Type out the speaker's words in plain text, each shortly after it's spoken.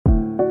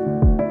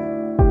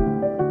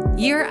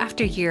Year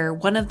after year,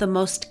 one of the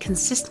most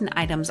consistent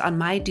items on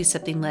my do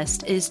something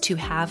list is to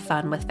have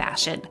fun with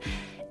fashion.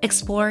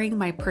 Exploring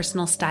my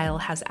personal style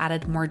has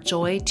added more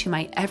joy to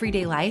my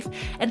everyday life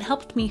and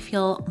helped me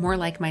feel more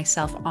like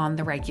myself on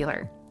the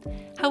regular.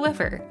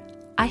 However,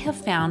 I have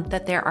found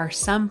that there are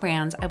some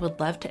brands I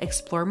would love to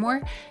explore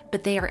more,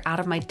 but they are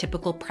out of my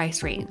typical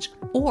price range.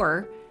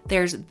 Or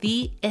there's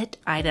the it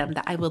item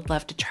that I would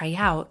love to try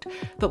out,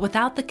 but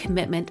without the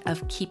commitment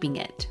of keeping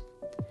it.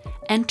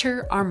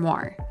 Enter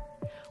Armoire.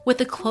 With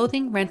a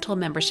clothing rental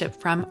membership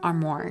from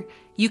Armoire,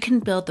 you can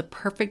build the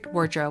perfect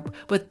wardrobe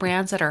with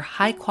brands that are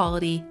high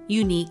quality,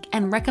 unique,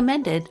 and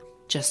recommended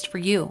just for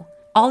you.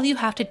 All you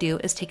have to do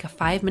is take a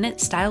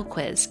 5-minute style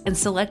quiz and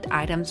select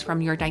items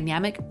from your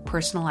dynamic,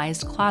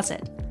 personalized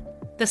closet.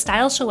 The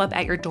styles show up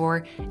at your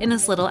door in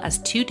as little as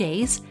 2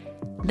 days.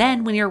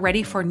 Then, when you're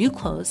ready for new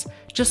clothes,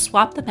 just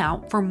swap them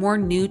out for more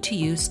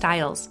new-to-you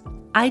styles.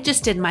 I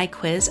just did my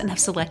quiz and have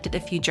selected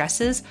a few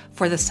dresses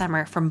for the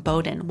summer from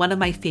Boden, one of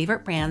my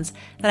favorite brands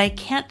that I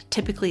can't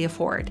typically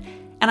afford.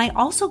 And I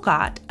also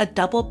got a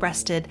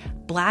double-breasted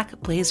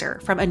black blazer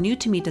from a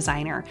new-to-me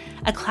designer,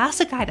 a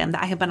classic item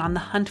that I have been on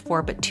the hunt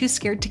for but too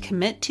scared to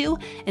commit to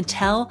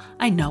until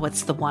I know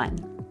it's the one.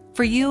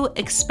 For you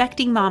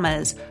expecting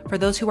mamas, for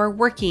those who are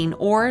working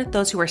or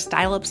those who are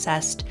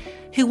style-obsessed,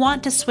 who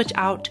want to switch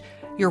out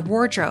your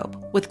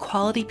wardrobe with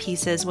quality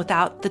pieces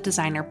without the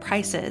designer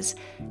prices,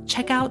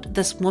 check out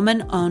this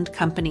woman-owned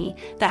company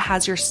that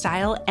has your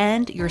style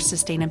and your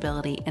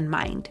sustainability in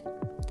mind.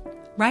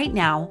 Right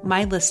now,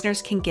 my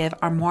listeners can give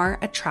Armoire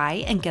a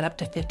try and get up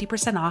to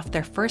 50% off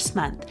their first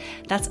month.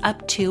 That's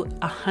up to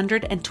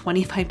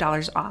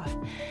 $125 off.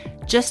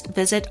 Just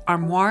visit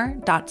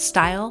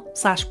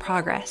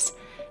armoire.style/progress.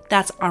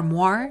 That's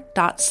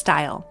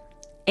armoire.style.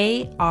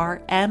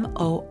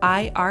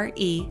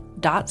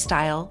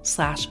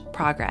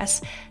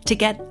 ARMOIRE.style/progress to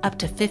get up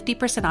to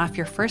 50% off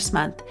your first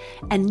month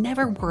and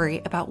never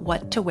worry about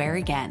what to wear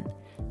again.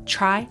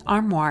 Try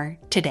Armoire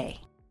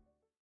today.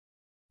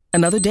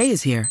 Another day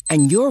is here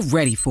and you're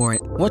ready for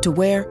it. What to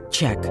wear?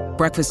 Check.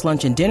 Breakfast,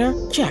 lunch, and dinner?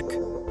 Check.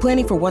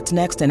 Planning for what's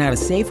next and how to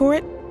save for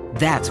it?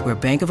 That's where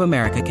Bank of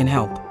America can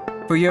help.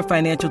 For your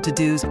financial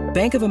to-dos,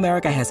 Bank of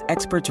America has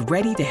experts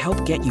ready to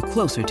help get you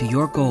closer to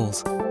your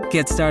goals.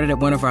 Get started at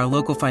one of our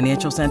local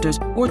financial centers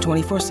or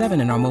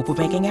 24/7 in our mobile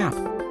banking app.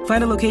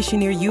 Find a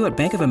location near you at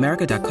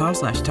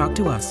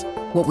bankofamerica.com/talktous.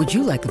 What would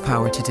you like the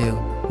power to do?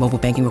 Mobile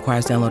banking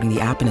requires downloading the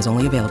app and is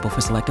only available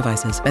for select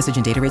devices. Message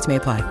and data rates may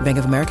apply. Bank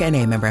of America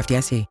N.A., member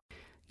FDIC.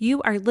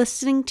 You are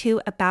listening to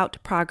About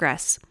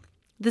Progress.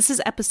 This is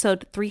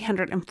episode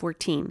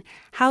 314,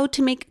 How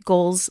to Make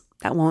Goals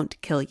That Won't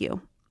Kill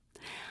You.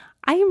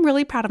 I am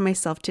really proud of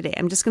myself today.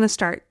 I'm just going to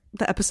start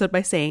the episode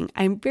by saying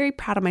I'm very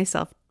proud of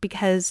myself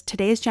because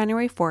today is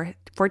January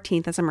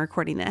 14th as I'm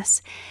recording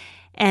this,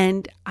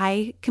 and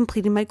I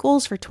completed my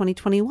goals for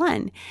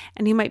 2021.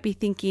 And you might be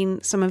thinking,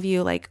 some of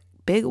you, like,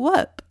 big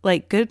whoop,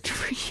 like, good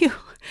for you.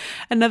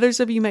 And others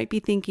of you might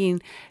be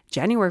thinking,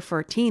 January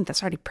 14th,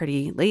 that's already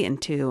pretty late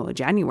into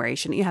January.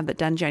 Shouldn't you have that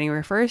done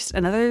January 1st?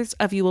 And others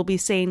of you will be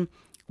saying,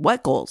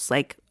 what goals?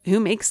 Like, who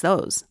makes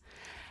those?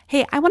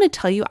 Hey, I want to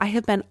tell you, I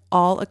have been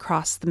all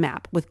across the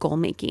map with goal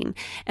making.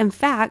 In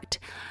fact,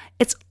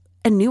 it's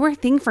a newer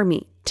thing for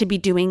me to be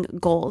doing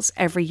goals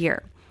every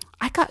year.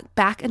 I got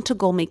back into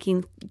goal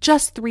making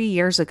just 3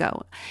 years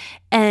ago.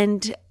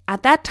 And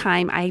at that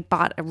time, I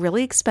bought a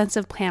really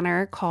expensive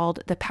planner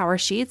called the Power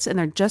Sheets, and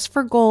they're just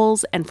for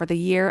goals and for the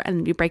year,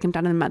 and you break them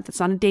down in a month. It's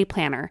not a day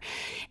planner.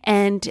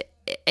 And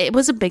it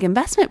was a big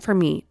investment for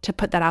me to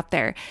put that out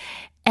there.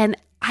 And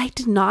I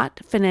did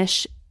not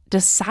finish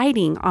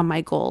deciding on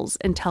my goals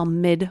until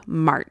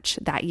mid-March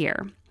that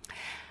year.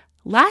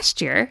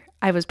 Last year,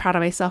 I was proud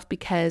of myself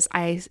because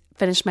I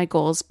finished my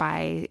goals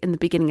in the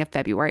beginning of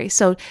February.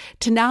 So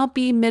to now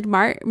be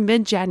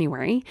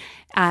mid-January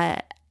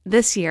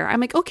this year, I'm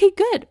like, okay,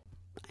 good.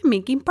 I'm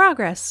making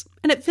progress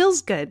and it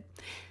feels good.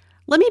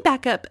 Let me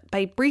back up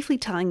by briefly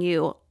telling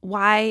you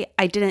why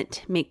I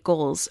didn't make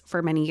goals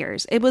for many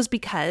years. It was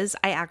because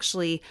I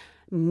actually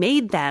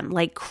made them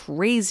like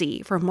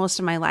crazy for most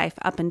of my life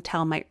up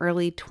until my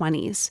early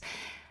 20s.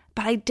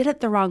 But I did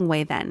it the wrong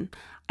way then.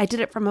 I did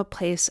it from a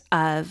place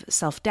of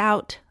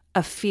self-doubt,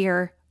 of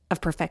fear, of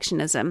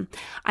perfectionism.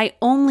 I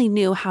only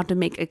knew how to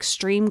make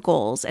extreme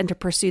goals and to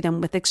pursue them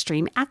with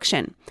extreme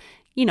action.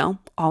 You know,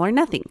 all or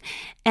nothing.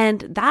 And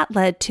that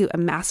led to a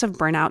massive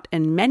burnout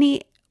in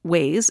many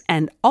ways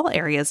and all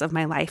areas of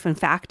my life. In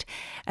fact,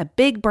 a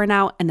big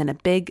burnout and then a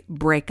big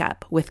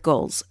breakup with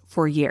goals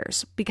for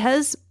years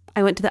because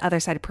I went to the other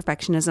side of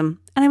perfectionism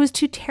and I was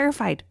too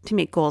terrified to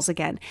make goals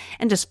again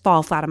and just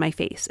fall flat on my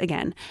face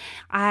again.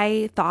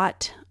 I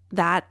thought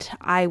that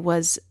I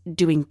was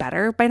doing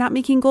better by not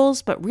making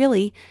goals, but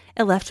really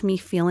it left me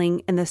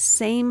feeling in the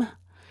same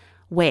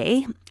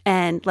way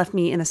and left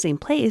me in the same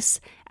place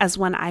as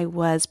when I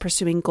was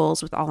pursuing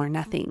goals with all or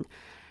nothing.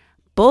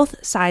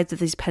 Both sides of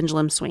these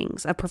pendulum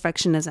swings of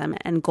perfectionism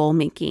and goal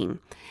making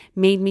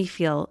made me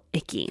feel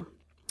icky.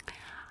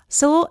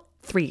 So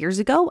 3 years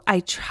ago,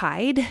 I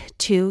tried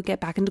to get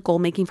back into goal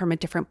making from a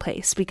different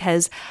place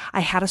because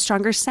I had a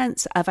stronger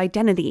sense of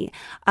identity,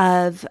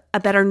 of a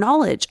better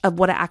knowledge of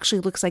what it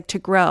actually looks like to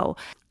grow.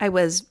 I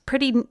was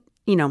pretty,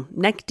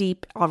 neck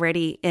deep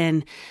already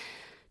in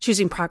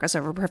choosing progress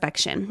over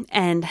perfection.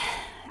 And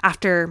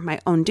after my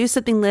own do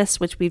something list,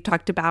 which we've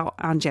talked about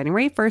on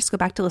January 1st, go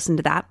back to listen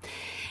to that,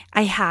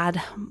 I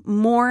had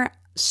more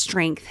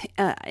strength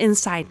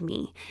inside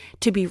me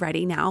to be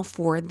ready now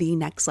for the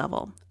next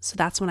level. So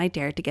that's when I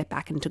dared to get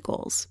back into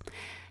goals.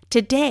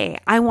 Today,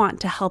 I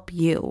want to help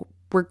you,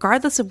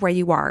 regardless of where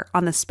you are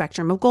on the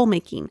spectrum of goal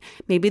making.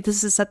 Maybe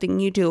this is something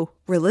you do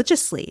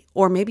religiously,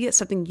 or maybe it's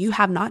something you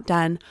have not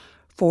done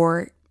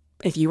for,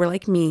 if you were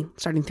like me,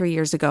 starting 3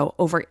 years ago,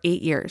 over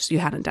 8 years, you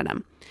hadn't done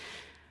them.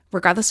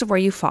 Regardless of where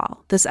you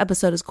fall, this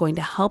episode is going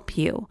to help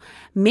you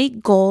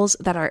make goals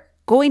that are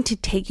going to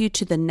take you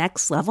to the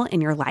next level in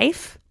your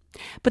life,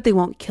 but they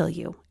won't kill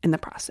you in the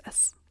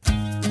process.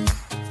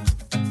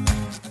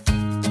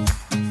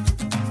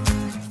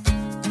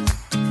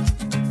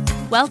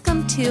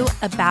 Welcome to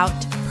About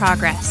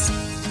Progress.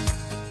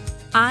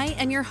 I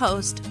am your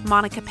host,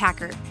 Monica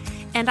Packard,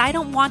 and I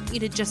don't want you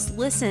to just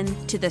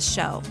listen to this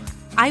show.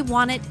 I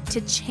want it to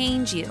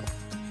change you.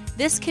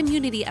 This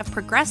community of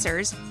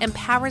progressors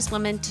empowers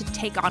women to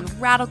take on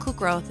radical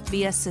growth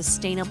via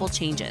sustainable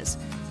changes.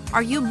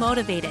 Are you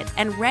motivated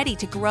and ready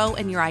to grow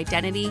in your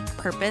identity,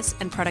 purpose,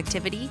 and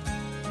productivity?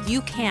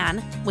 You can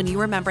when you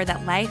remember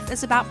that life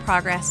is about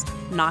progress,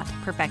 not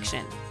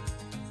perfection.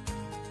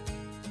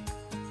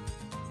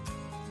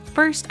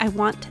 First, I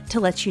want to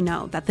let you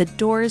know that the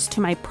doors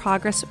to my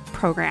Progress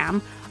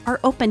program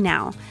are open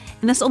now.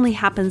 And this only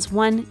happens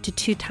 1 to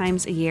 2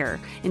 times a year.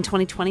 In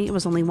 2020, it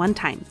was only 1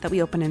 time that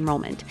we opened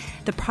enrollment.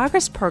 The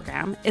Progress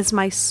program is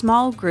my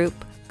small group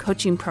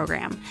coaching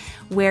program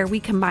where we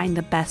combine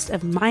the best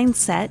of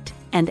mindset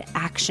and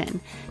action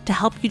to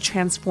help you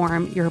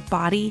transform your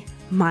body,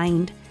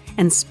 mind,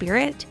 and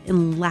spirit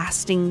in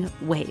lasting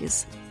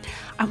ways.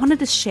 I wanted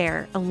to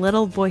share a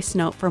little voice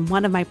note from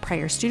one of my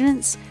prior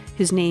students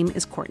whose name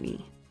is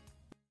Courtney.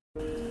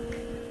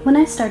 When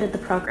I started the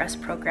Progress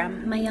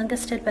program, my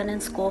youngest had been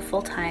in school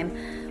full-time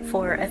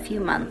for a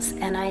few months,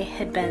 and I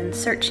had been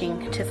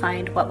searching to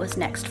find what was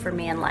next for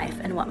me in life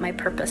and what my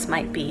purpose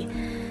might be.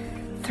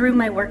 Through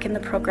my work in the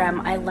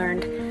program, I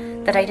learned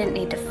that I didn't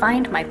need to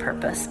find my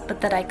purpose,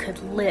 but that I could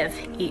live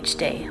each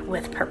day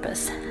with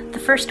purpose. The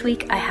first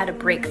week, I had a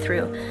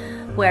breakthrough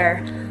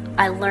where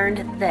I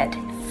learned that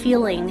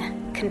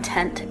feeling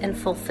content and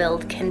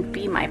fulfilled can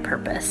be my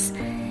purpose.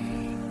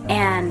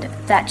 And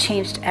that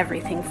changed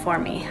everything for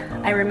me.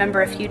 I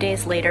remember a few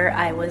days later,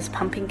 I was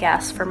pumping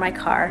gas for my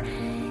car,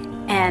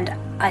 and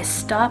I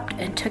stopped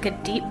and took a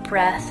deep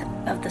breath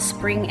of the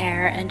spring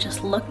air and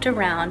just looked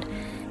around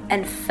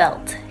and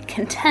felt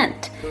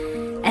content.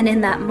 And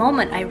in that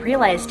moment, I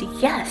realized,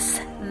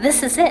 yes,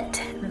 this is it.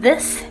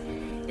 This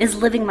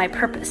is living my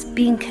purpose,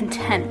 being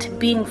content,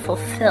 being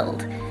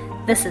fulfilled.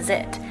 This is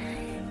it.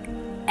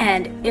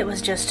 And it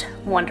was just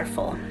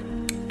wonderful.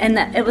 And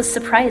that it was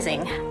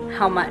surprising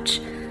how much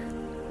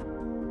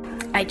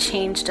I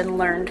changed and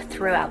learned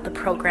throughout the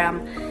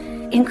program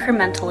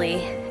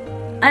incrementally,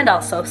 and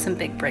also some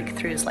big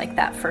breakthroughs like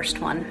that first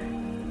one.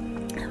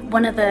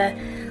 One of the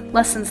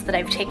lessons that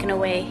I've taken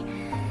away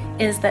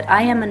is that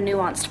I am a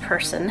nuanced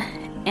person,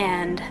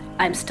 and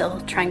I'm still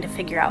trying to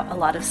figure out a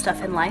lot of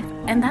stuff in life,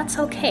 and that's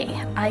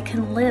okay. I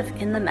can live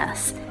in the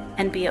mess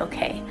and be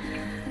okay.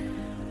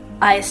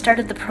 I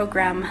started the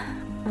program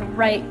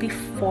right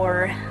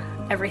before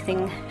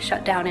everything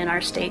shut down in our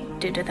state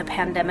due to the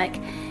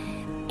pandemic,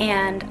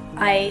 and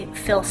I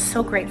feel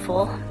so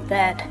grateful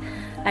that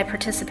I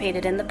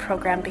participated in the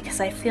program, because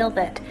I feel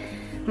that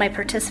my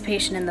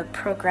participation in the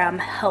program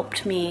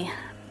helped me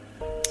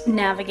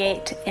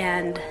navigate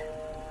and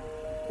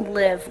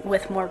live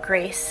with more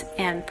grace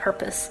and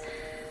purpose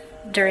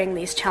during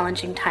these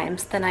challenging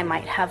times than I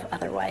might have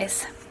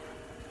otherwise.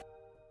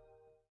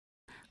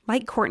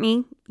 Like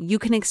Courtney, you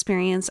can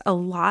experience a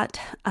lot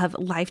of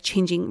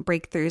life-changing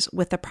breakthroughs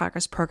with the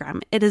Progress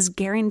program. It is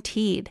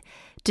guaranteed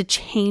to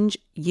change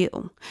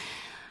you.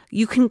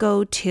 You can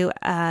go to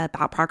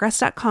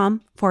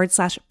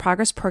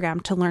aboutprogress.com/progress program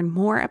to learn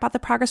more about the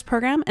Progress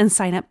program and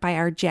sign up by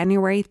our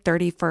January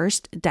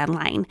 31st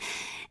deadline.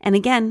 And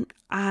again,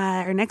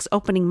 our next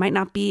opening might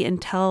not be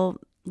until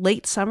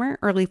late summer,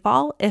 early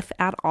fall, if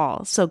at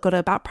all. So go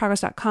to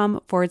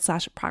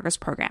aboutprogress.com/progress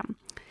program.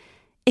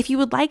 If you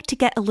would like to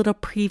get a little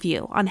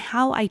preview on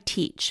how I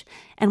teach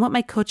and what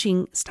my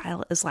coaching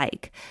style is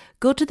like,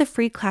 go to the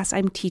free class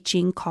I'm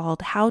teaching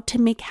called How to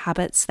Make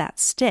Habits That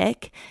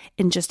Stick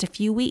in just a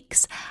few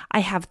weeks.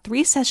 I have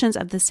 3 sessions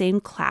of the same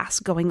class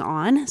going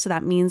on, so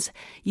that means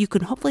you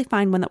can hopefully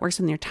find one that works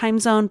in your time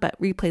zone, but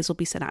replays will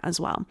be sent out as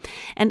well.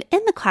 And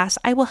in the class,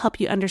 I will help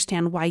you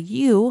understand why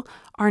you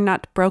are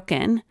not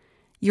broken.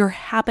 Your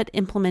habit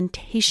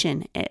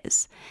implementation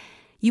is.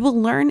 You will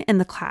learn in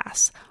the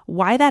class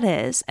why that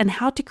is and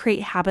how to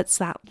create habits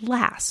that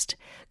last.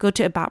 Go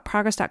to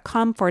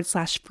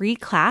aboutprogress.com/free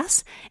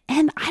class,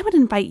 and I would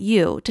invite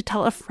you to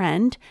tell a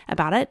friend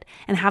about it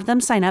and have them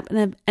sign up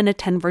and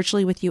attend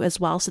virtually with you as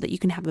well so that you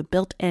can have a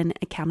built-in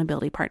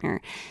accountability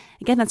partner.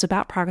 Again, that's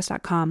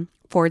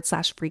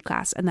aboutprogress.com/free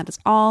class, and that is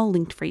all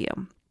linked for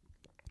you.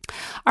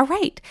 All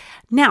right,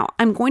 now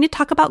I'm going to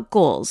talk about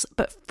goals,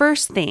 but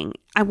first thing,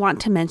 I want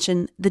to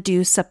mention the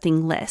do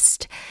something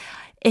list.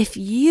 If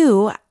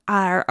you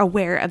are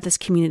aware of this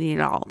community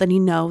at all, then you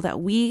know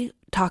that we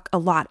talk a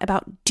lot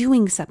about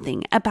doing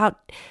something,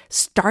 about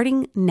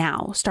starting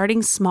now,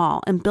 starting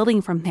small and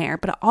building from there,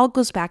 but it all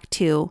goes back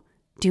to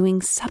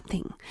doing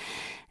something.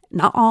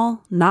 Not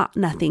all, not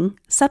nothing,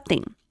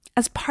 something.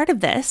 As part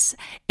of this,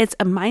 it's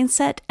a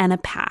mindset and a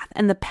path.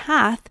 And the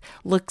path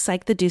looks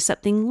like the do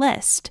something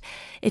list.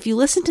 If you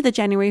listen to the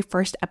January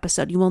 1st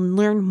episode, you will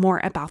learn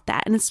more about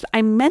that. And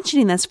I'm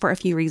mentioning this for a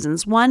few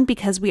reasons. One,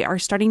 because we are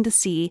starting to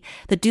see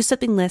the do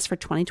something list for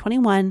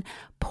 2021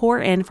 pour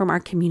in from our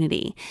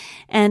community.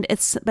 And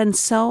it's been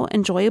so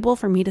enjoyable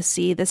for me to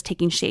see this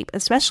taking shape,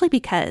 especially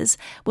because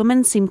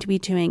women seem to be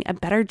doing a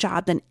better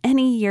job than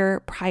any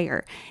year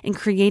prior in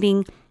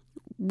creating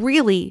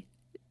really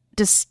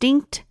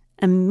distinct,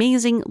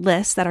 amazing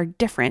lists that are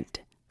different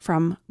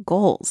from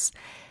goals.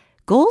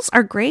 Goals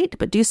are great,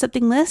 but do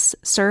something lists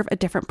serve a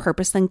different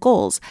purpose than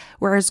goals.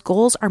 Whereas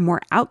goals are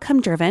more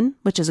outcome driven,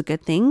 which is a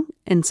good thing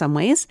in some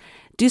ways.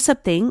 Do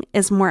something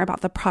is more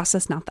about the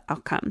process, not the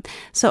outcome.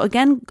 So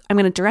again, I'm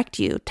going to direct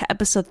you to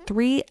episode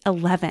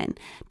 311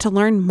 to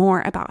learn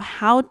more about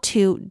how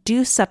to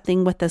do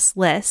something with this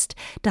list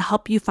to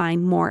help you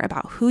find more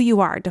about who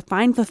you are, to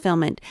find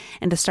fulfillment,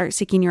 and to start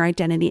seeking your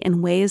identity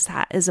in ways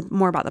that is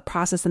more about the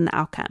process than the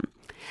outcome.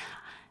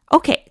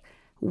 Okay,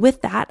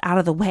 with that out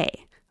of the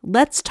way,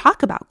 let's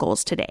talk about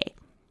goals today.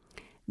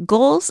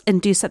 Goals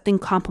and do something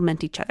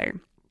complement each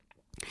other.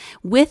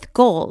 With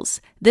goals,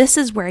 this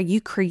is where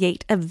you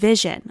create a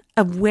vision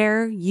of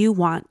where you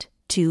want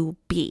to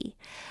be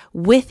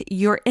with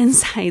your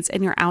insides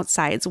and your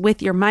outsides,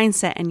 with your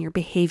mindset and your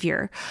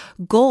behavior.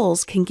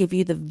 Goals can give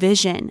you the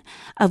vision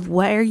of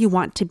where you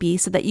want to be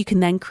so that you can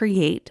then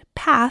create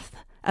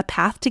a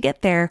path to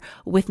get there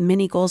with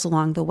many goals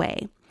along the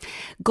way.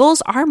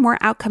 Goals are more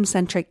outcome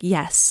centric,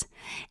 yes.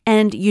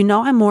 And you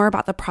know I'm more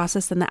about the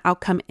process than the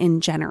outcome in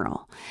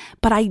general.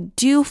 But I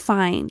do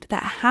find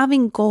that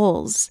having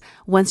goals,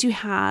 once you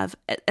have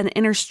an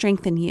inner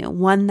strength in you,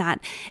 one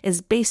that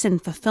is based in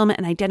fulfillment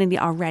and identity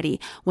already,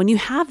 when you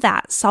have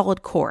that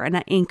solid core and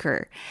an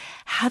anchor,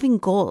 having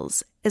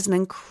goals is an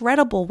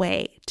incredible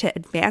way to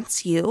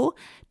advance you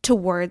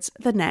towards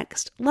the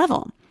next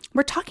level.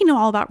 We're talking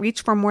all about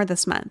Reach for More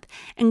this month,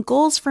 and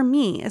goals for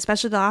me,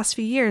 especially the last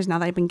few years now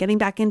that I've been getting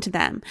back into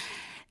them,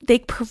 they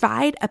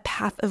provide a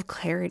path of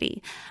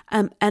clarity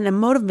and a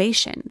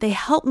motivation. They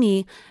help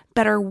me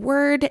better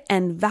word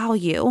and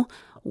value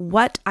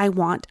what I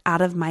want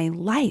out of my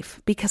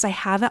life because I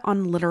have it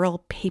on literal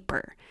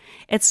paper.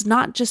 It's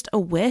not just a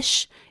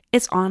wish,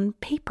 it's on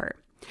paper.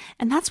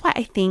 And that's why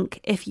I think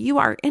if you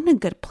are in a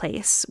good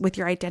place with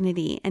your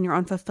identity and your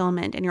own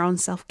fulfillment and your own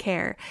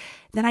self-care,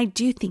 then I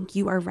do think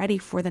you are ready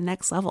for the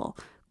next level,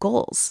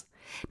 goals.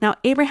 Now,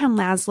 Abraham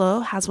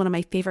Maslow has one of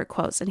my favorite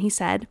quotes, and he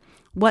said,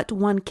 "What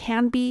one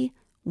can be,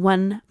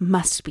 one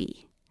must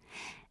be."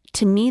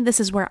 To me, this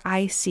is where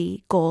I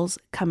see goals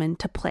come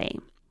into play.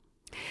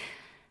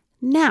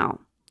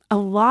 Now, a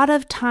lot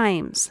of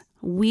times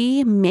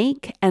we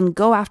make and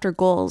go after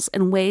goals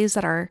in ways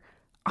that are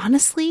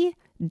honestly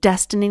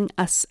destining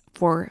us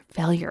for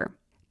failure.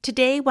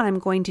 Today, what I'm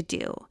going to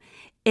do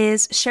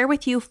is share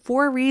with you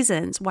 4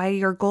 reasons why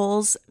your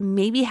goals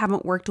maybe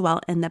haven't worked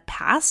well in the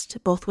past,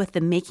 both with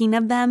the making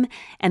of them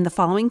and the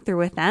following through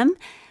with them,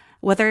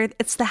 whether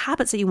it's the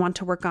habits that you want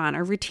to work on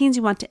or routines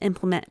you want to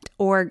implement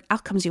or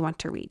outcomes you want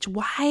to reach,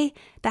 why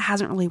that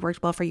hasn't really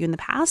worked well for you in the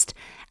past,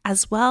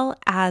 as well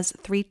as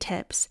 3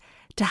 tips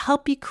to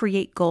help you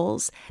create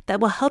goals that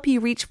will help you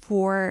reach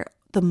for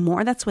the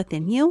more that's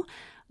within you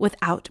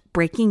without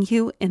breaking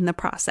you in the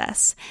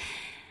process.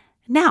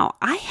 Now,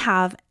 I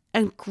have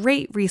a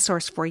great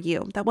resource for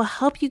you that will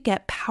help you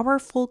get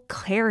powerful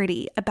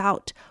clarity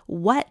about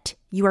what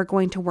you are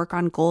going to work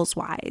on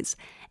goals-wise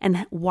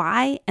and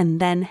why and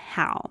then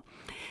how.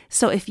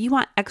 So if you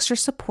want extra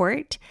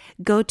support,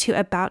 go to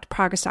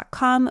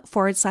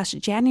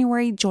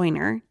aboutprogress.com/January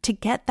joiner to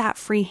get that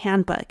free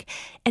handbook.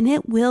 And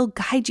it will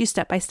guide you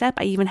step by step.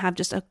 I even have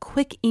just a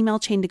quick email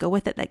chain to go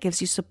with it that gives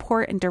you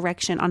support and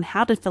direction on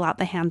how to fill out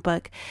the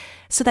handbook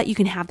so that you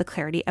can have the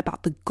clarity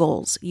about the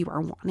goals you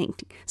are wanting.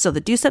 So the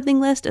do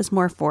something list is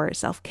more for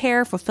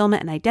self-care,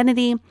 fulfillment, and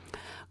identity.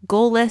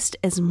 Goal list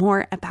is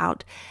more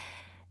about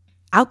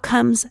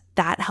outcomes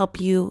that help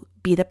you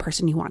be the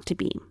person you want to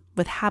be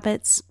with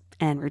habits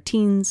and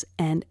routines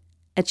and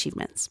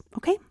achievements.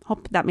 Okay,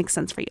 hope that makes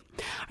sense for you.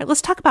 All right,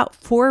 let's talk about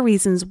 4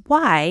 reasons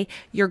why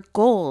your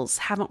goals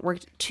haven't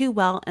worked too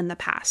well in the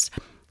past.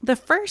 The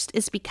first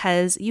is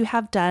because you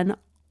have done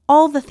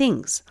all the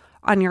things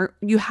on your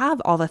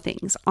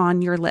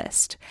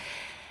list.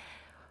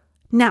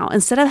 Now,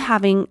 instead of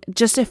having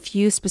just a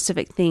few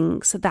specific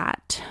things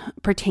that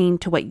pertain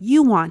to what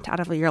you want out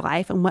of your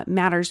life and what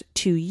matters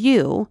to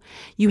you,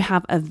 you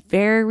have a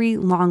very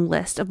long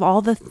list of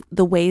all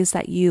the ways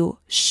that you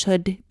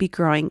should be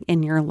growing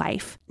in your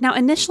life. Now,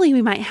 initially,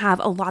 we might have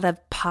a lot of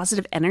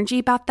positive energy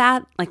about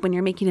that, like when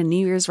you're making a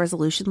New Year's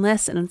resolution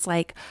list and it's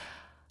like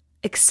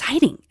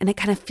exciting and it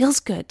kind of feels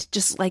good to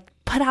just like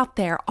put out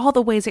there all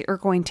the ways that you're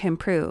going to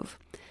improve.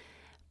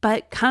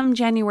 But come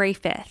January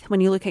 5th, when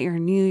you look at your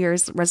New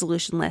Year's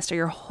resolution list or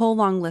your whole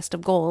long list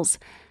of goals,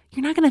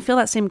 you're not going to feel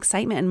that same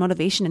excitement and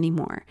motivation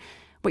anymore.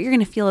 What you're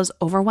going to feel is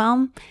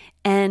overwhelm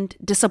and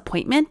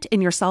disappointment in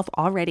yourself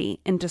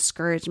already and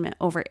discouragement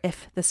over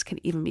if this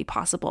could even be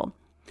possible.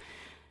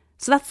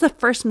 So that's the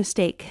first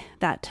mistake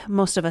that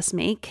most of us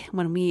make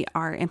when we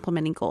are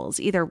implementing goals.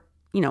 Either,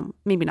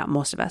 maybe not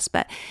most of us,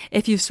 but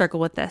if you struggle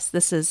with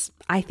this is,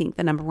 I think,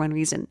 the number one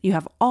reason. You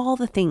have all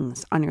the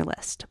things on your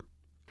list.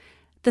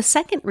 The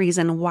second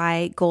reason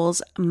why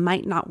goals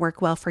might not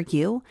work well for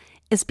you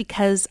is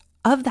because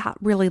of that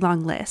really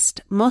long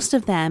list. Most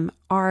of them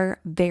are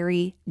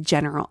very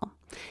general.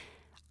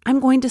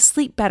 I'm going to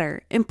sleep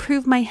better,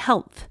 improve my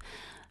health,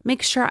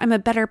 make sure I'm a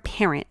better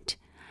parent.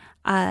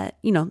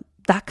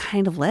 That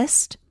kind of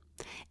list.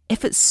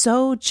 If it's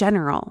so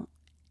general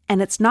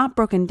and it's not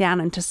broken down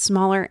into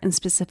smaller and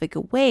specific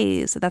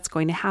ways that's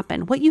going to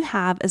happen, what you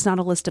have is not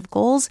a list of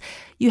goals.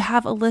 You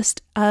have a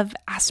list of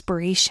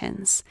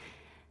aspirations.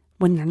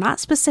 When they're not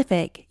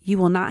specific, you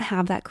will not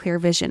have that clear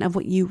vision of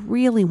what you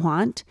really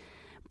want,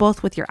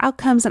 both with your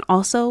outcomes and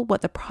also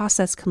what the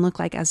process can look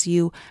like as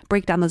you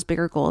break down those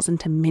bigger goals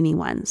into mini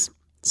ones.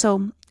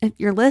 So if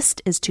your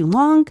list is too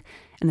long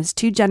and is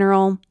too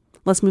general,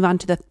 let's move on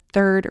to the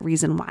third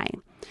reason why.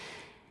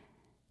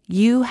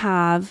 You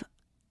have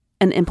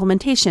an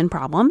implementation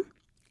problem,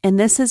 and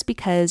this is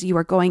because you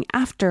are going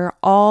after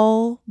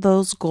all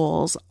those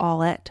goals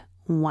all at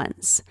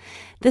once.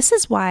 This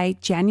is why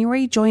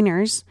January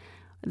joiners,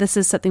 this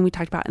is something we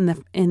talked about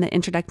in the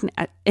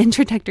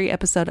introductory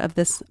episode of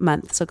this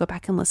month. So go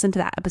back and listen to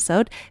that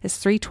episode. It's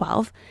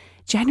 312.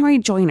 January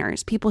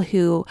joiners, people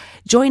who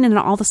join in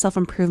all the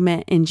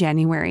self-improvement in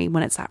January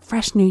when it's that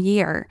fresh new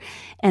year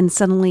and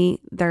suddenly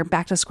they're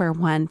back to square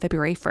one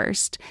February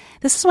 1st.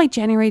 This is why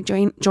January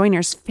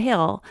joiners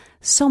fail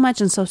so much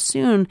and so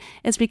soon.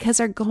 It's because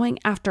they're going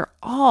after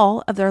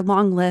all of their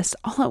long list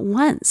all at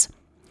once.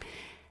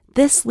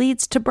 This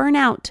leads to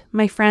burnout,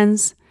 my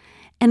friends.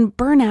 And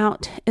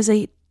burnout is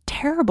a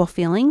terrible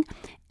feeling.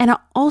 And it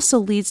also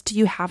leads to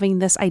you having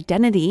this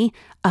identity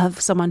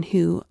of someone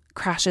who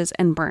crashes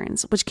and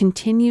burns, which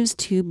continues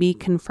to be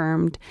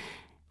confirmed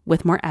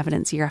with more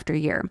evidence year after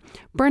year.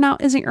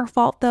 Burnout isn't your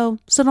fault though,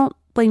 so don't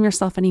blame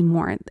yourself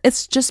anymore.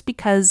 It's just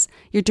because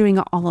you're doing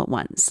it all at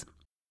once.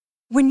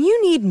 When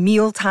you need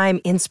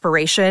mealtime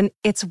inspiration,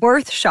 it's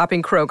worth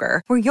shopping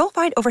Kroger, where you'll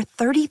find over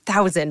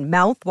 30,000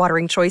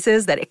 mouth-watering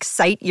choices that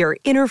excite your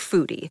inner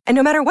foodie. And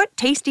no matter what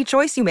tasty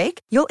choice you make,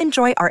 you'll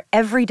enjoy our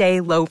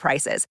everyday low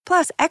prices,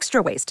 plus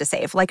extra ways to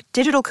save, like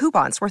digital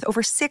coupons worth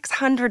over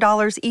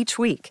 $600 each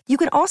week. You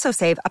can also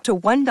save up to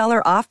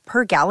 $1 off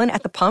per gallon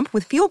at the pump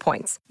with fuel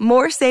points.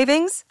 More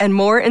savings and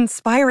more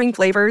inspiring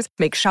flavors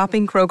make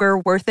shopping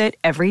Kroger worth it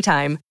every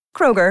time.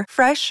 Kroger,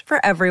 fresh for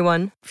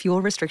everyone.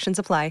 Fuel restrictions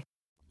apply.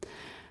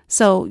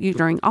 So you're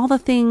doing all the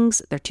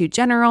things, they're too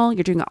general,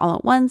 you're doing it all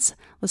at once.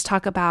 Let's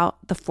talk about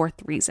the fourth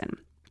reason.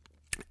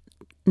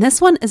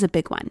 This one is a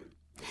big one.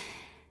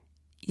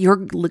 Your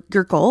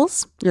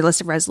goals, your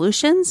list of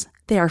resolutions,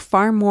 they are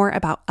far more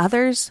about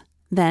others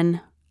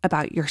than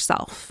about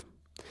yourself.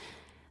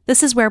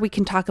 This is where we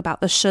can talk about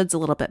the shoulds a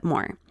little bit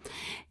more.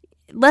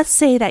 Let's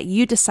say that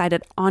you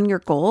decided on your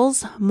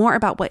goals more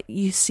about what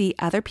you see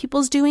other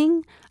people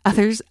doing.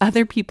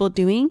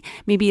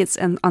 Maybe it's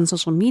on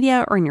social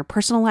media or in your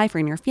personal life or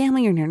in your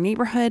family or in your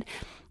neighborhood.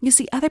 You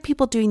see other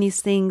people doing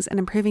these things and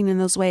improving in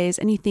those ways,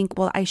 and you think,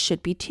 well, I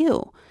should be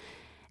too.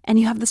 And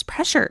you have this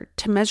pressure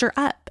to measure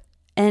up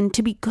and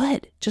to be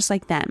good, just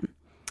like them.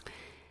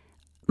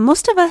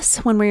 Most of us,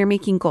 when we're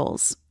making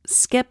goals,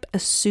 skip a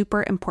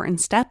super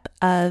important step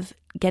of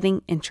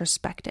getting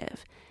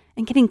introspective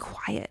and getting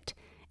quiet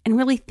and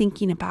really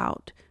thinking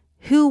about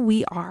who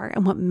we are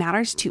and what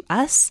matters to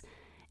us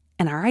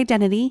and our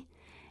identity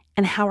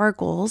and how our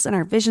goals and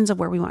our visions of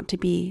where we want to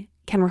be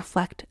can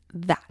reflect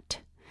that.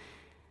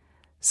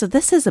 So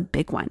this is a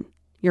big one.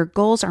 Your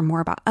goals are more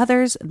about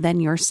others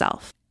than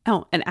yourself.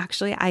 Oh, and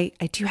actually, I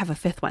do have a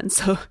fifth one.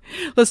 So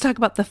let's talk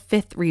about the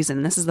fifth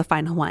reason. This is the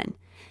final one.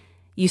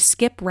 You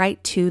skip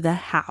right to the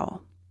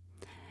how.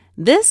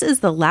 This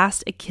is the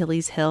last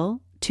Achilles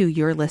heel to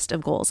your list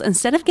of goals.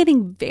 Instead of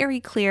getting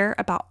very clear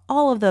about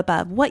all of the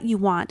above, what you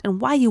want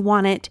and why you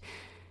want it,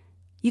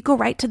 you go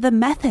right to the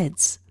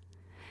methods.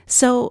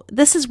 So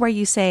this is where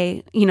you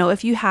say,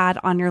 if you had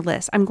on your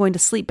list, I'm going to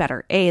sleep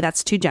better.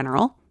 That's too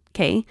general.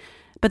 Okay.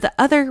 But the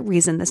other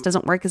reason this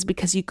doesn't work is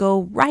because you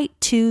go right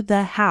to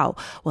the how.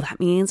 Well, that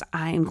means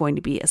I'm going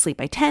to be asleep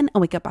by 10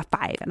 and wake up by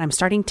 5, and I'm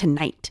starting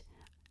tonight,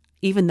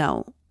 even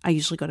though I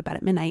usually go to bed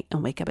at midnight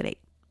and wake up at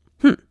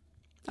 8.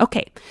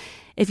 Okay.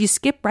 If you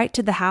skip right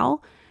to the how,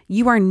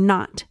 you are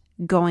not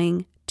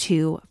going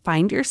to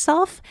find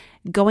yourself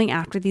going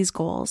after these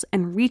goals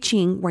and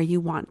reaching where you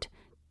want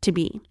to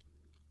be.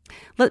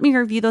 Let me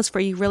review those for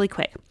you really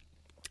quick.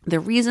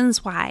 The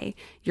reasons why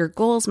your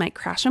goals might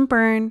crash and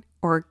burn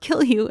or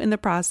kill you in the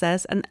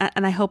process, and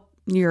I hope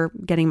you're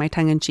getting my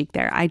tongue in cheek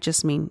there. I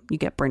just mean you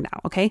get burned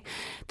out, okay?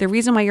 The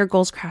reason why your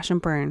goals crash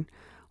and burn: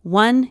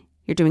 1,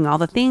 you're doing all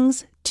the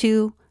things.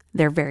 2,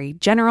 they're very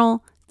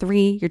general.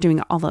 3, you're doing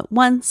it all at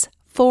once.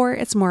 4,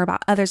 it's more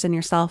about others than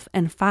yourself.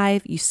 And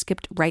 5, you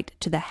skipped right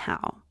to the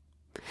how.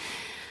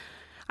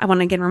 I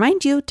want to again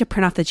remind you to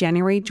print off the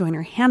January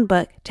Joiner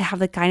Handbook to have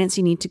the guidance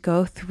you need to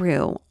go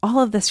through all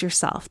of this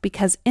yourself,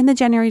 because in the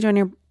January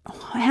Joiner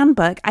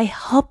Handbook, I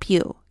help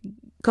you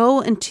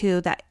go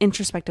into that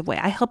introspective way.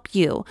 I help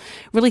you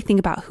really think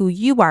about who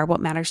you are,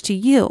 what matters to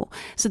you,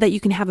 so that you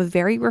can have a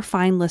very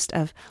refined list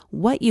of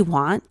what you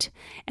want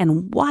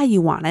and why you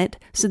want it.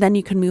 So then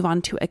you can move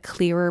on to a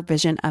clearer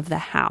vision of the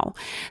how.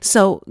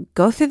 So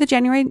go through the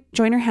January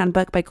Joiner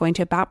Handbook by going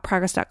to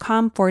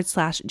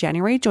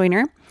aboutprogress.com/January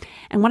Joiner.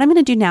 And what I'm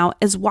going to do now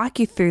is walk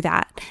you through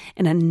that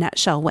in a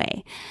nutshell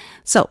way.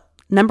 So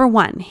number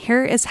 1,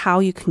 here is how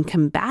you can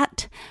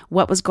combat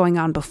what was going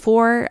on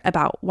before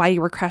about why you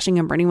were crashing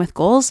and burning with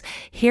goals.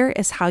 Here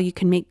is how you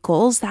can make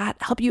goals that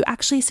help you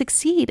actually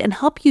succeed and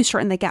help you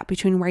shorten the gap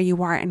between where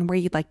you are and where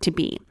you'd like to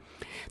be.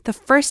 The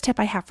first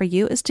tip I have for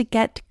you is to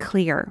get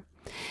clear.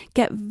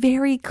 Get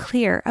very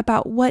clear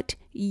about what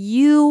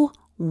you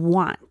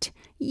want.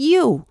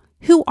 You,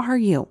 who are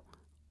you?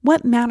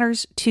 What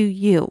matters to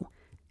you?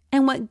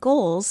 And what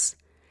goals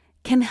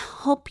can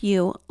help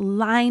you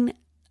line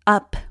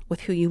up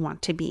with who you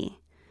want to be.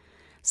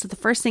 So the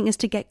first thing is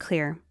to get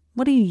clear.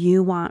 What do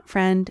you want,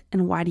 friend,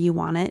 and why do you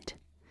want it?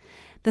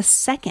 The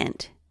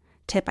second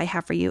tip I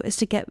have for you is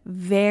to get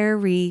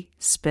very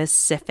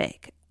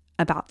specific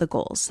about the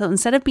goals. So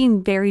instead of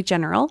being very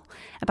general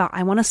about,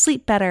 I want to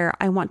sleep better,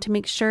 I want to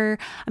make sure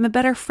I'm a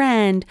better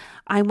friend,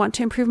 I want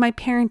to improve my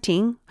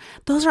parenting,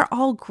 those are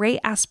all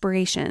great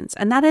aspirations.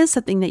 And that is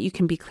something that you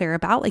can be clear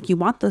about, like you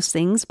want those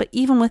things, but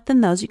even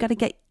within those, you got to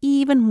get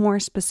even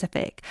more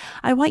specific.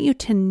 I want you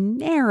to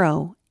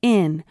narrow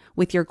in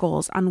with your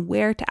goals on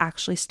where to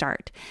actually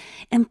start.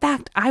 In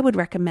fact, I would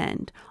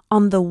recommend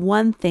on the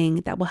one thing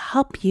that will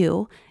help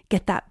you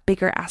get that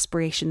bigger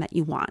aspiration that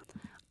you want.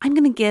 I'm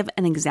going to give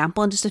an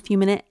example in just a few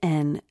minutes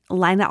and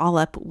line it all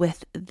up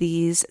with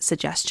these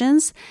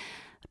suggestions.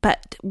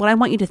 But what I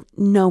want you to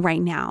know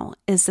right now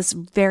is this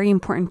very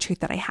important truth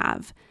that I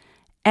have.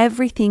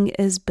 Everything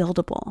is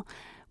buildable.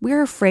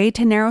 We're afraid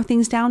to narrow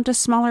things down to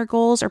smaller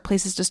goals or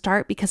places to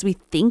start because we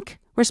think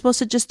we're supposed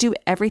to just do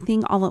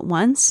everything all at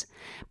once.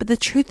 But the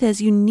truth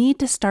is you need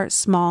to start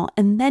small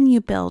and then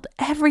you build.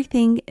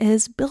 Everything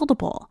is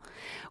buildable.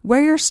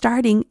 Where you're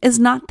starting is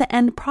not the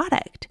end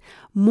product.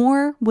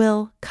 More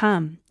will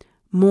come.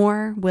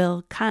 More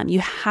will come.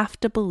 You have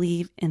to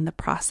believe in the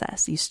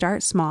process. You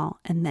start small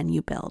and then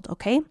you build,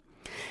 okay?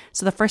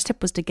 So the first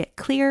tip was to get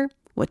clear.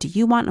 What do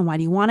you want and why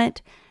do you want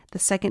it? The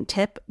second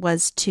tip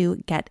was to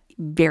get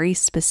very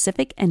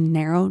specific and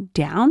narrow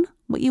down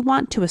what you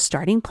want to a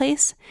starting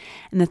place.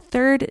 And the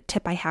third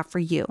tip I have for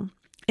you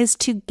is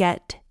to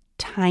get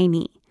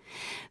tiny.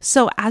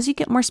 So as you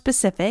get more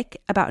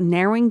specific about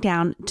narrowing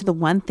down to the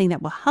one thing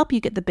that will help you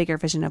get the bigger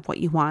vision of what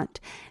you want,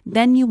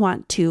 then you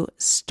want to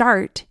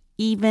start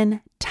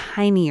even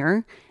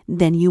tinier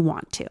than you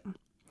want to.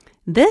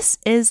 This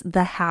is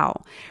the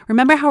how.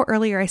 Remember how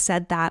earlier I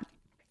said that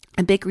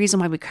a big reason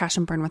why we crash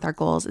and burn with our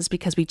goals is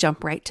because we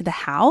jump right to the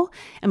how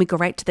and we go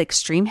right to the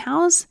extreme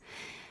hows?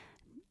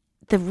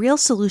 The real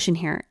solution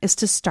here is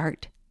to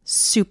start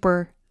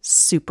super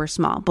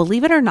small.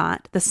 Believe it or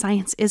not, the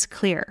science is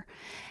clear.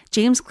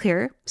 James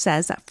Clear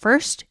says that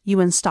first you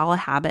install a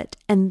habit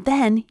and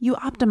then you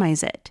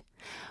optimize it.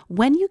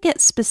 When you get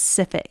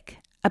specific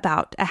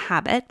about a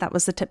habit, that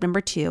was the tip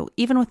number 2,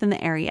 even within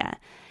the area,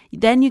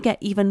 then you get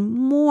even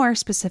more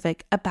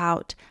specific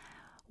about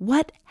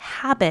what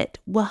habit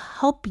will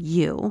help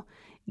you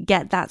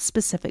get that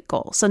specific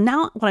goal. So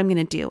now what I'm going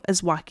to do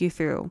is walk you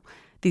through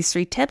these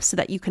 3 tips so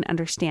that you can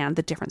understand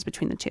the difference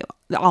between the two,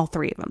 all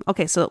 3 of them.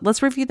 Okay, so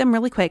let's review them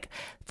really quick.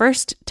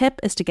 First tip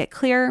is to get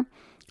clear.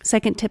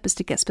 Second tip is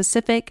to get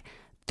specific.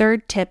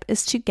 Third tip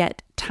is to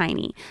get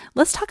tiny.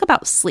 Let's talk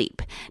about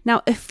sleep.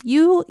 Now, a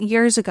few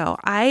years ago,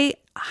 I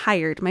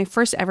hired my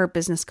first ever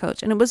business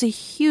coach, and it was a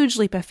huge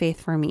leap of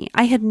faith for me.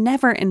 I had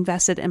never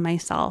invested in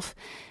myself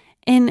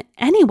in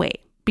any way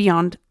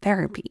beyond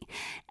therapy,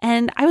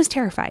 and I was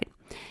terrified.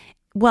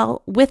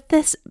 Well, with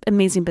this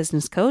amazing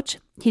business coach,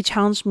 he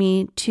challenged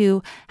me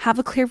to have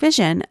a clear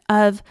vision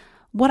of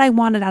what I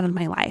wanted out of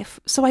my life.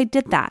 So I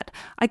did that.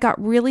 I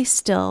got really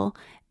still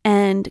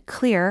and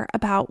clear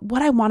about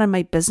what I wanted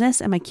my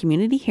business and my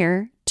community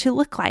here to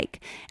look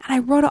like. And I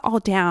wrote it all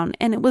down,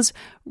 and it was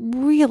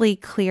really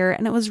clear,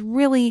 and it was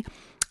really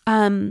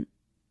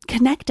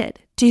connected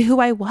to who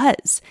I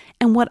was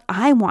and what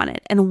I wanted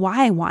and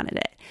why I wanted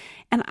it.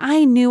 And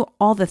I knew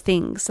all the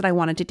things that I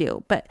wanted to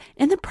do. But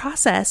in the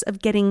process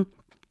of getting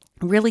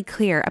really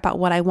clear about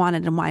what I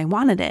wanted and why I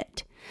wanted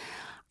it,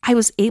 I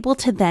was able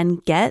to then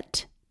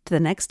get to the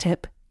next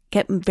tip,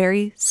 get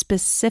very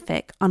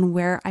specific on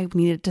where I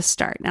needed to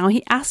start. Now,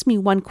 he asked me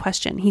one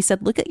question. He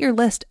said, look at your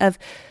list of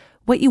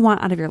what you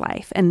want out of your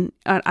life and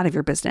out of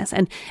your business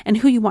and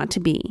who you want to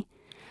be.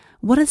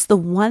 What is the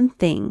one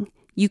thing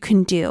you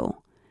can do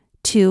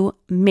to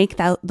make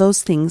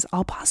those things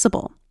all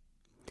possible?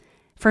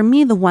 For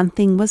me, the one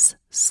thing was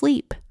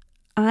sleep.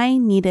 I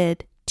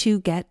needed to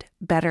get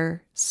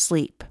better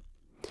sleep.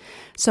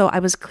 So I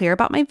was clear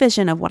about my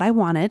vision of what I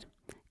wanted,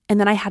 and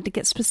then I had to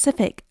get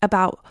specific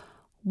about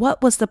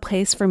what was the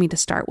place for me to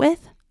start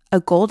with. A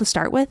goal to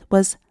start with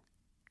was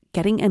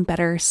getting in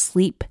better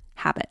sleep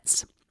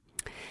habits.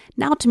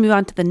 Now to move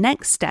on to the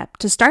next step,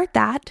 to start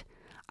that,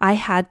 I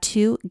had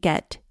to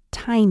get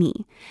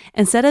tiny.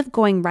 Instead of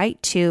going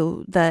right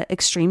to the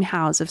extreme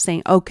hows of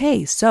saying,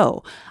 okay,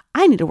 so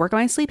I need to work on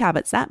my sleep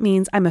habits. That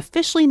means I'm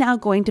officially now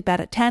going to bed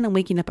at 10 and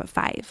waking up at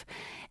 5.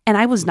 And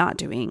I was not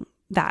doing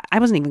that. I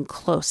wasn't even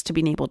close to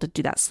being able to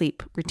do that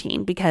sleep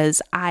routine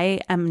because I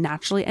am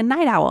naturally a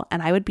night owl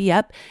and I would be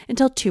up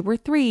until 2 or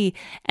 3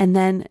 and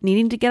then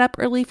needing to get up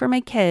early for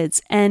my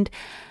kids. And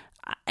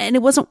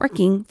it wasn't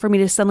working for me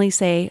to suddenly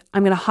say,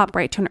 I'm going to hop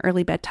right to an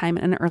early bedtime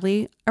and an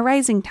early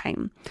arising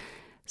time.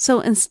 So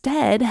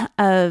instead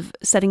of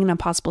setting an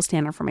impossible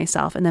standard for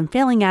myself and then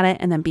failing at it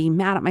and then being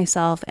mad at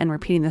myself and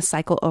repeating this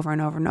cycle over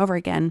and over and over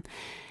again,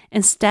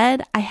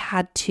 instead I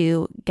had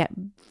to get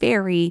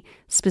very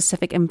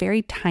specific and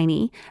very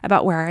tiny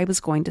about where I was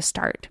going to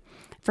start.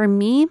 For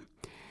me,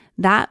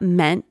 that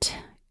meant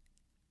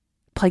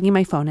plugging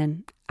my phone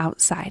in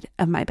outside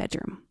of my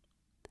bedroom.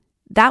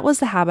 That was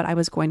the habit I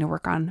was going to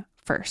work on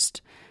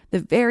first. The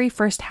very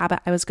first habit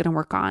I was going to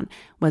work on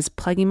was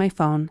plugging my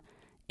phone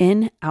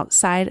in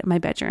outside my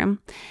bedroom.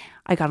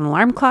 I got an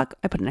alarm clock.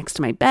 I put it next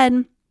to my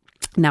bed.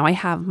 Now I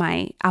have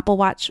my Apple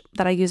Watch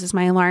that I use as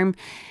my alarm.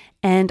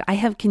 And I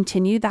have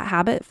continued that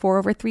habit for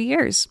over 3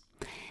 years.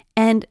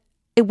 And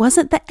it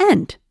wasn't the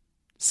end.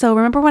 So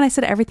remember when I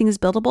said everything is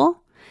buildable?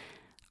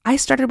 I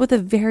started with a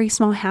very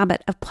small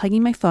habit of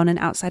plugging my phone in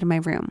outside of my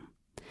room.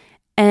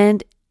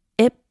 And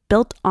it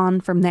built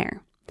on from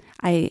there.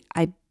 I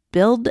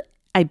built,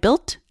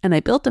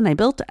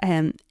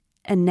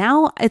 and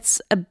now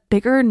it's a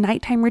bigger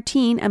nighttime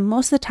routine. And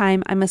most of the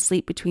time I'm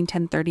asleep between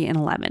 10:30 and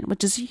 11,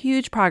 which is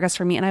huge progress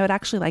for me. And I would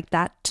actually like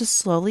that to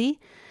slowly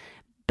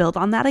build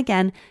on that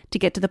again to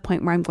get to the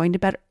point where I'm going to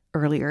bed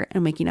earlier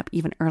and waking up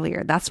even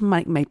earlier. That's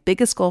my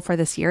biggest goal for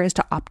this year, is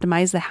to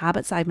optimize the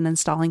habits I've been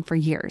installing for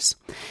years.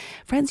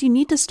 Friends, you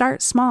need to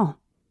start small.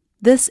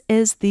 This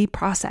is the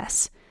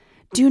process.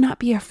 Do not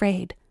be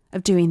afraid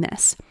of doing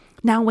this.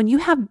 Now, when you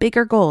have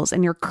bigger goals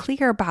and you're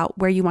clear about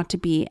where you want to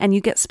be and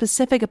you get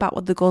specific about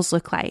what the goals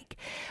look like,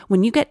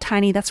 when you get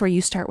tiny, that's where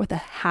you start with a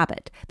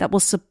habit that will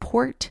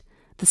support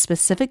the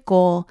specific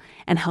goal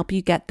and help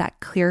you get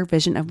that clear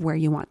vision of where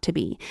you want to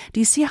be.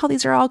 Do you see how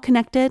these are all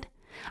connected?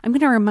 I'm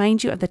going to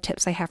remind you of the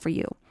tips I have for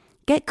you.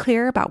 Get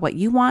clear about what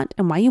you want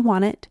and why you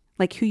want it,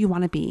 like who you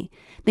want to be.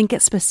 Then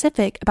get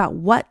specific about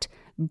what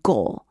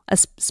goal,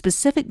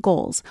 specific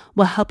goals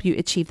will help you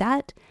achieve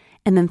that.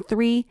 And then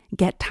 3,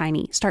 get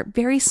tiny. Start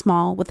very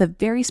small with a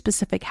very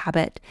specific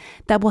habit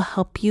that will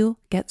help you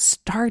get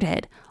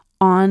started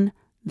on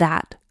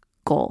that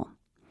goal.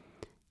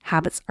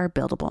 Habits are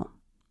buildable.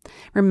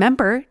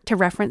 Remember to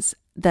reference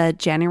the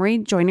January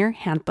Joiner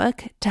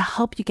Handbook to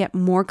help you get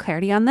more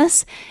clarity on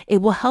this.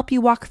 It will help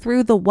you walk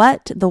through the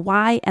what, the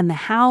why, and the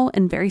how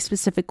in very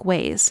specific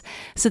ways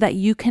so that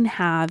you can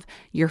have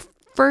your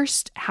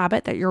first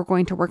habit that you're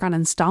going to work on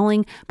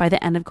installing by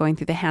the end of going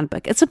through the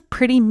handbook. It's a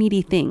pretty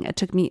meaty thing. It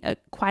took me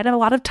quite a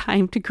lot of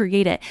time to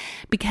create it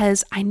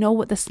because I know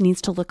what this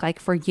needs to look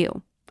like for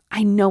you.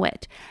 I know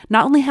it.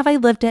 Not only have I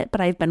lived it, but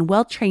I've been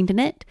well trained in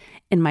it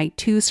in my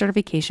 2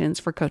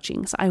 certifications for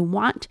coaching. So I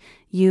want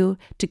you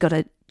to go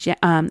to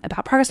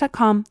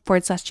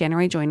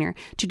aboutprogress.com/January Joiner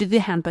to do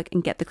the handbook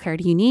and get the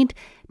clarity you need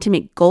to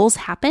make goals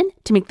happen,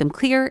 to make them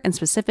clear and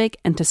specific,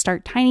 and to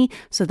start tiny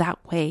so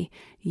that way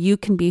you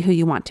can be who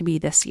you want to be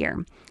this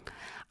year.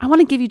 I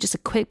want to give you just a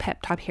quick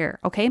pep talk here,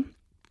 okay?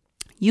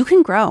 You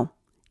can grow.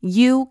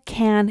 You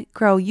can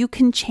grow. You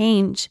can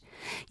change.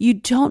 You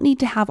don't need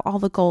to have all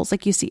the goals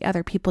like you see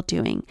other people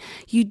doing.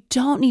 You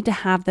don't need to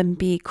have them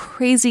be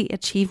crazy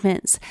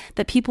achievements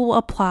that people will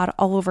applaud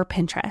all over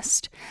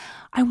Pinterest.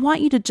 I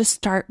want you to just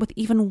start with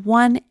even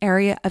one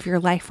area of your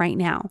life right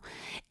now.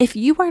 If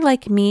you are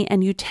like me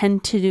and you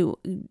tend to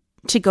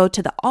go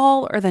to the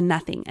all or the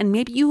nothing, and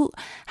maybe you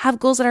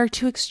have goals that are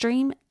too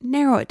extreme,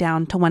 narrow it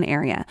down to one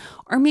area.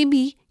 Or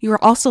maybe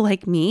you're also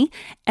like me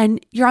and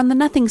you're on the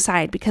nothing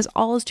side because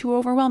all is too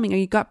overwhelming or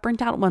you got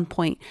burnt out at one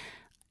point.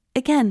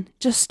 Again,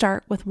 just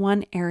start with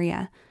one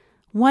area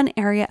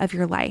of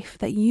your life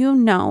that you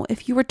know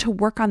if you were to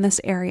work on this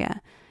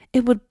area,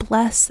 it would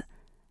bless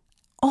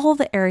all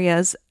the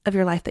areas of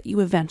your life that you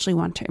eventually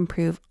want to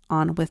improve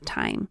on with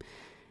time.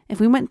 If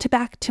we went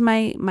back to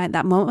my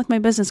that moment with my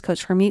business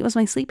coach, for me, it was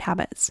my sleep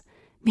habits.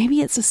 Maybe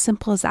it's as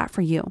simple as that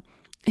for you.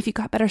 If you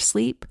got better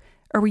sleep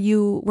or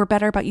you were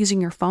better about using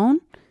your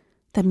phone,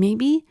 then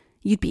maybe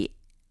you'd be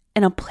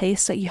in a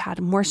place that you had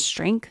more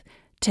strength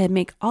to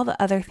make all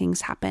the other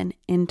things happen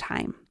in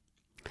time.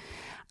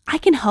 I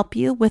can help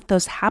you with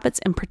those habits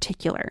in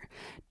particular.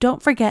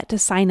 Don't forget to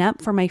sign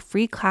up for my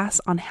free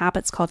class on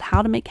habits called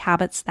How to Make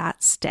Habits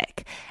That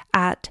Stick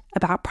at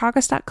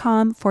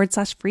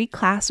aboutprogress.com/free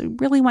class. We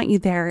really want you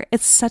there.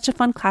 It's such a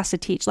fun class to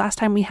teach. Last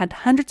time we had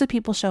hundreds of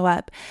people show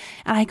up,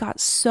 and I got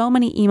so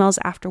many emails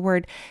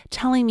afterward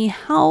telling me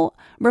how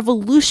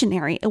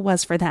revolutionary it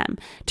was for them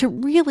to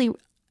really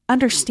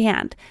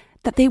understand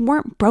that they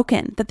weren't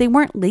broken, that they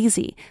weren't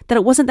lazy, that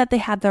it wasn't that they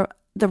had the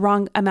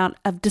wrong amount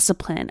of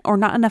discipline or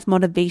not enough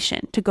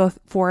motivation to go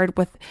forward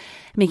with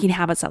making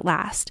habits that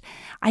last.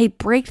 I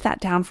break that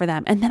down for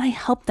them, and then I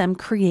help them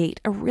create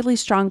a really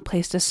strong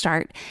place to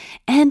start.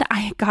 And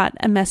I got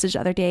a message the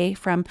other day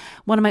from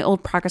one of my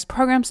old Progress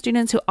Program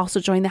students who also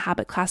joined the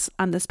habit class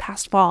on this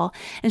past fall.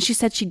 And she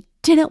said she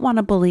didn't want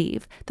to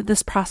believe that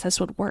this process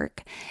would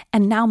work.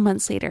 And now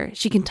months later,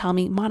 she can tell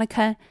me,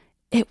 Monica,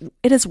 it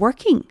is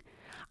working.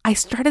 I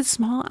started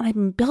small and I've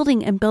been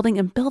building and building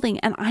and building,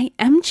 and I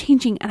am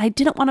changing, and I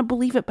didn't want to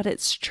believe it, but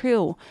it's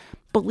true.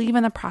 Believe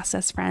in the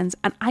process, friends,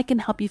 and I can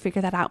help you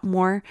figure that out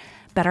more,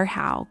 better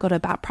how. Go to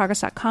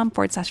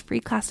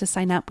aboutprogress.com/free class to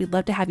sign up. We'd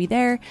love to have you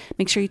there.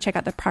 Make sure you check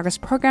out the Progress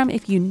Program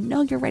if you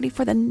know you're ready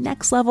for the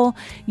next level.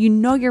 You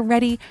know you're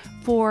ready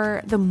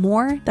for the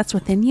more that's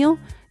within you.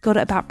 Go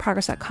to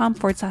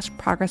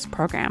aboutprogress.com/progress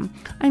program.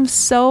 I'm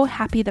so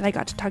happy that I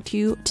got to talk to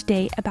you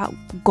today about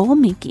goal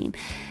making.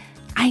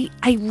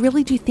 I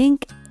really do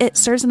think it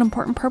serves an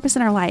important purpose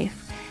in our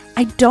life.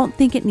 I don't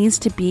think it needs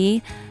to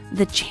be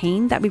the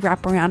chain that we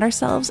wrap around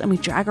ourselves and we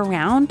drag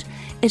around.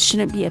 It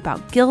shouldn't be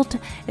about guilt.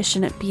 It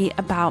shouldn't be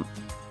about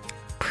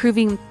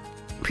proving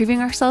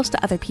ourselves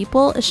to other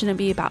people. It shouldn't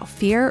be about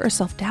fear or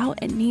self-doubt.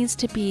 It needs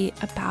to be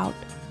about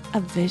a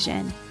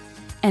vision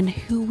and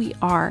who we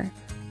are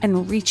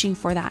and reaching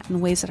for that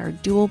in ways that are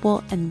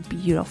doable and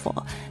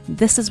beautiful.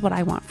 This is what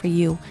I want for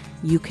you.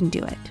 You can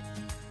do it.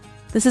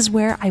 This is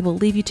where I will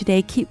leave you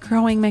today. Keep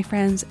growing, my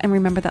friends, and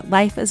remember that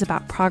life is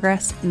about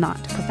progress,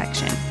 not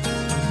perfection.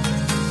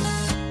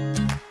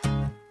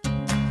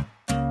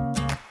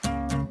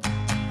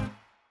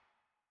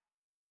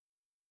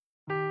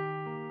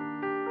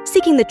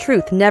 Seeking the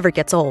truth never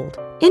gets old.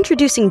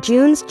 Introducing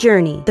June's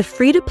Journey, the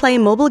free-to-play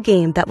mobile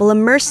game that will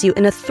immerse you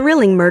in a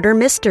thrilling murder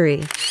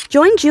mystery.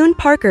 Join June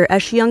Parker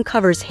as she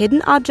uncovers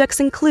hidden objects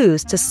and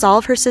clues to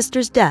solve her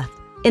sister's death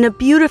in a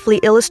beautifully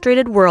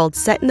illustrated world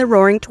set in the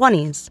Roaring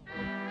 '20s.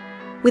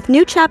 With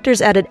new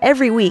chapters added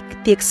every week,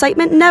 the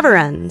excitement never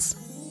ends.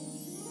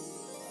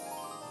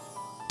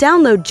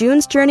 Download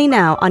June's Journey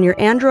now on your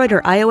Android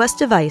or iOS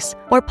device,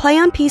 or play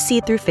on PC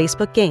through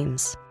Facebook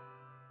Games.